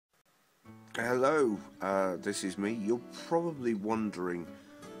Hello, this is me. You're probably wondering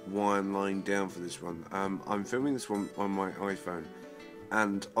why I'm lying down for this one. I'm filming this one on my iPhone,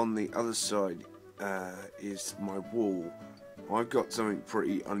 and on the other side is my wall. I've got something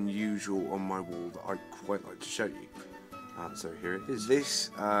pretty unusual on my wall that I'd quite like to show you. So here it is. This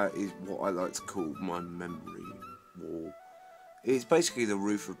is what I like to call my memory wall. It's basically the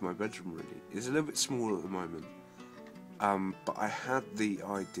roof of my bedroom, really. It's a little bit small at the moment. But I had the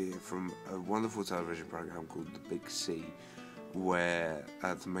idea from a wonderful television program called The Big C, where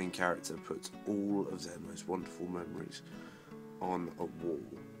the main character puts all of their most wonderful memories on a wall.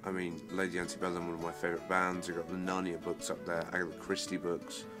 I mean, Lady Antebellum, one of my favourite bands. I've got the Narnia books up there, Agatha Christie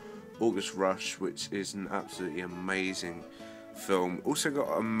books, August Rush, which is an absolutely amazing film. Also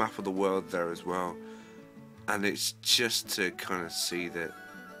got a map of the world there as well, and it's just to kind of see that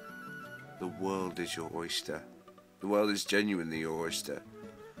the world is your oyster. The world is genuinely your oyster.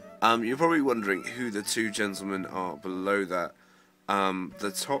 You're probably wondering who the two gentlemen are below that.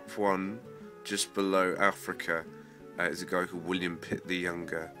 The top one, just below Africa, is a guy called William Pitt the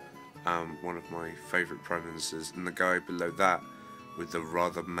Younger, one of my favourite Prime Ministers. And the guy below that, with the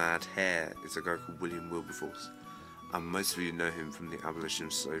rather mad hair, is a guy called William Wilberforce. Most of you know him from the abolition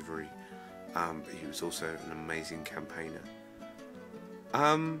of slavery, but he was also an amazing campaigner.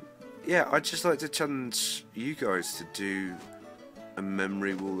 Yeah, I'd just like to challenge you guys to do a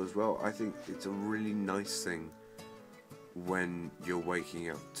memory wall as well. I think it's a really nice thing when you're waking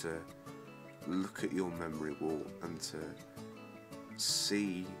up to look at your memory wall and to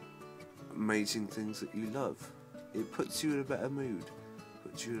see amazing things that you love. It puts you in a better mood,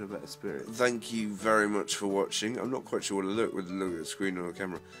 puts you in a better spirit. Thank you very much for watching. I'm not quite sure what to look with the look at the screen or the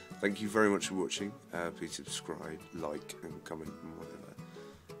camera. Thank you very much for watching. Please subscribe, like and comment and whatever.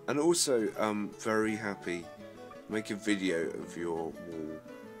 And also, very happy, make a video of your wall.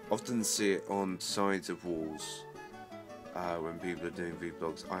 Often see it on sides of walls when people are doing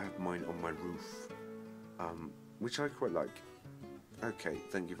vlogs. I have mine on my roof, which I quite like. Okay,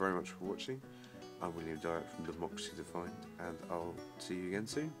 thank you very much for watching. I'm William Dyer from Democracy Defined, and I'll see you again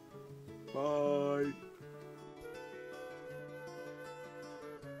soon. Bye!